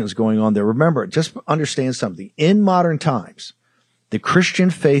persecutions going on there. Remember, just understand something. In modern times, the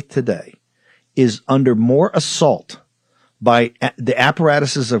Christian faith today is under more assault by the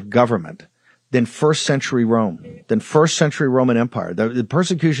apparatuses of government than first century Rome, than first century Roman Empire. The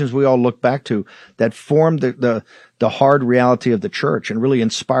persecutions we all look back to that formed the hard reality of the church and really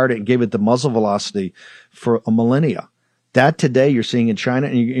inspired it and gave it the muzzle velocity for a millennia. That today you're seeing in China,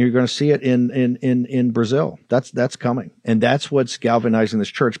 and you're going to see it in Brazil. That's coming, and that's what's galvanizing this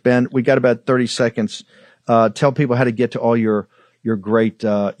church. Ben, we got about 30 seconds. Tell people how to get to all your great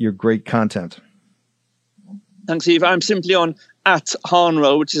content. Thanks, Eve. I'm simply on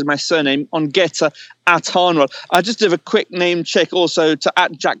 @Harnwell, which is my surname, on Getter @Harnwell. I just did a quick name check also to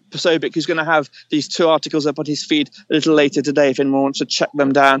 @Jack Posobiec, who's going to have these 2 articles up on his feed a little later today if anyone wants to check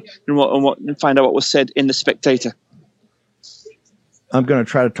them down and find out what was said in The Spectator. I'm going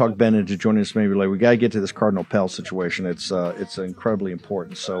to try to talk Ben into joining us maybe later. We got to get to this Cardinal Pell situation. It's incredibly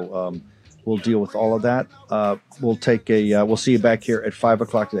important. So we'll deal with all of that. We'll see you back here at 5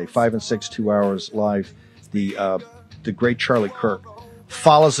 o'clock today, 5 and 6, 2 hours live. The great Charlie Kirk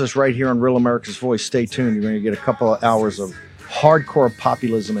follows us right here on Real America's Voice. Stay tuned. You're going to get a couple of hours of hardcore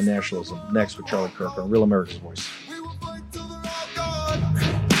populism and nationalism next with Charlie Kirk on Real America's Voice.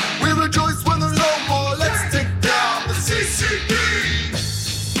 We rejoice when there's no more. Let's take down the CCP.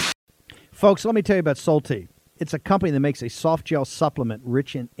 Folks, let me tell you about Solti. It's a company that makes a soft gel supplement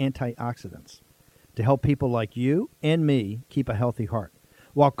rich in antioxidants to help people like you and me keep a healthy heart.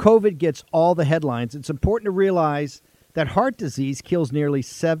 While COVID gets all the headlines, it's important to realize that heart disease kills nearly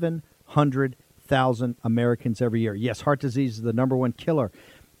 700,000 Americans every year. Yes, heart disease is the number one killer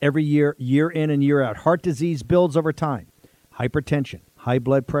every year, year in and year out. Heart disease builds over time. Hypertension, high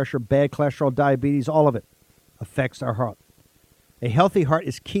blood pressure, bad cholesterol, diabetes, all of it affects our heart. A healthy heart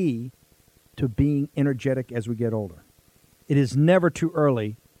is key to being energetic as we get older. It is never too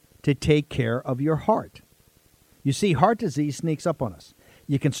early to take care of your heart. You see, heart disease sneaks up on us.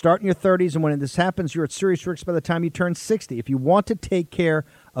 You can start in your 30s, and when this happens, you're at serious risk by the time you turn 60. If you want to take care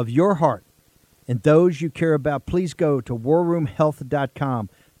of your heart and those you care about, please go to warroomhealth.com.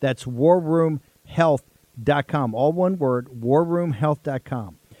 That's warroomhealth.com. All one word,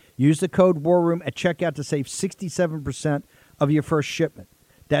 warroomhealth.com. Use the code WARROOM at checkout to save 67% of your first shipment.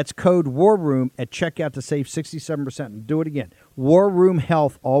 That's code WARROOM at checkout to save 67%. And do it again. War Room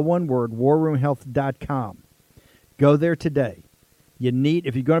Health, all one word, warroomhealth.com. Go there today.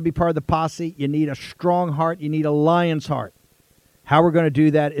 If you're going to be part of the posse, you need a strong heart. You need a lion's heart. How we're going to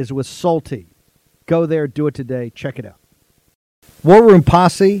do that is with Solti. Go there, do it today. Check it out. War Room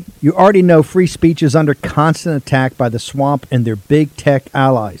Posse, you already know free speech is under constant attack by the swamp and their big tech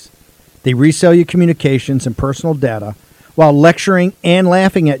allies. They resell your communications and personal data while lecturing and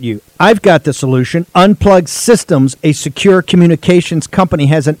laughing at you. I've got the solution. Unplugged Systems, a secure communications company,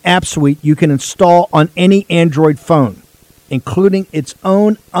 has an app suite you can install on any Android phone, including its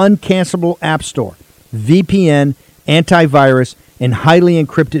own uncancelable app store, VPN, antivirus, and highly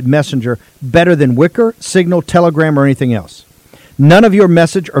encrypted messenger better than Wickr, Signal, Telegram, or anything else. None of your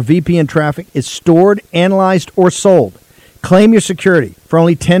message or VPN traffic is stored, analyzed, or sold. Claim your security for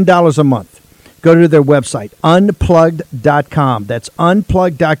only $10 a month. Go to their website, unplugged.com. That's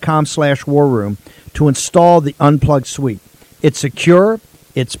unplugged.com/warroom to install the Unplugged suite. It's secure,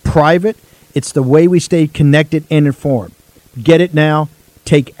 it's private, it's the way we stay connected and informed. Get it now.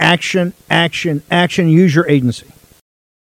 Take action, action, action. Use your agency.